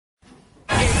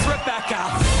Rebeckah.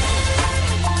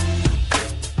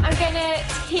 I'm gonna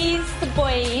tease the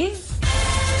boys.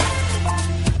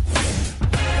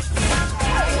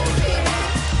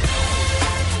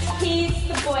 Tease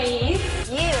the boys.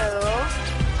 You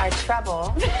are trouble.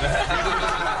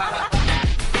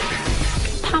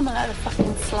 Pamela the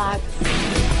fucking slag.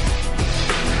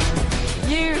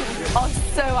 You are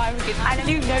so arrogant. And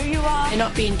you know you are. They're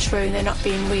not being true, they're not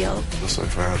being real. I'm so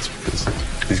proud because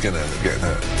he's going to end up getting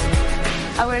hurt.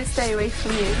 I want to stay away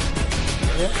from you.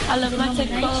 I love my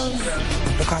tickles.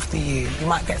 Look after you. You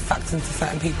might get sucked into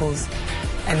certain people's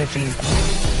energies.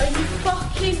 Are you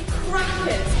fucking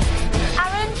crackers?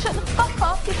 Aaron, shut the fuck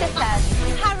up, you dickhead.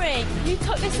 Harry, you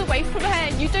took this away from her.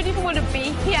 You don't even want to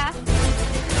be here.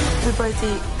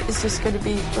 Everybody is just going to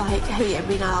be, like, hating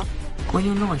me now. Well,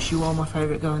 you're nice. You are my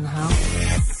favourite girl in the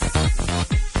house.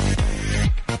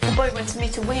 The boy wanted me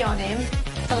to wee on him,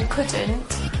 so I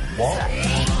couldn't. What?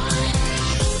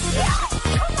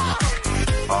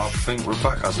 I think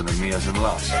Rebecca's in and Mia's in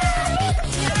last.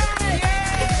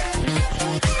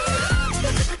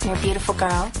 You're a beautiful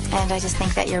girl, and I just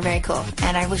think that you're very cool.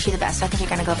 And I wish you the best. I think you're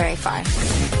going to go very far.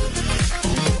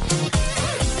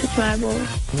 Touch my eyeball.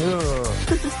 Yeah.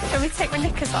 Can we take my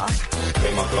knickers off?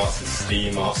 Take my glasses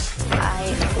steam off.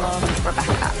 I love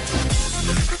Rebecca.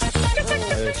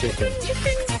 Chicken.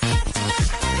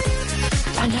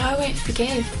 I know I won't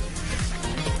forgive.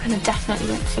 And I definitely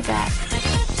won't forget.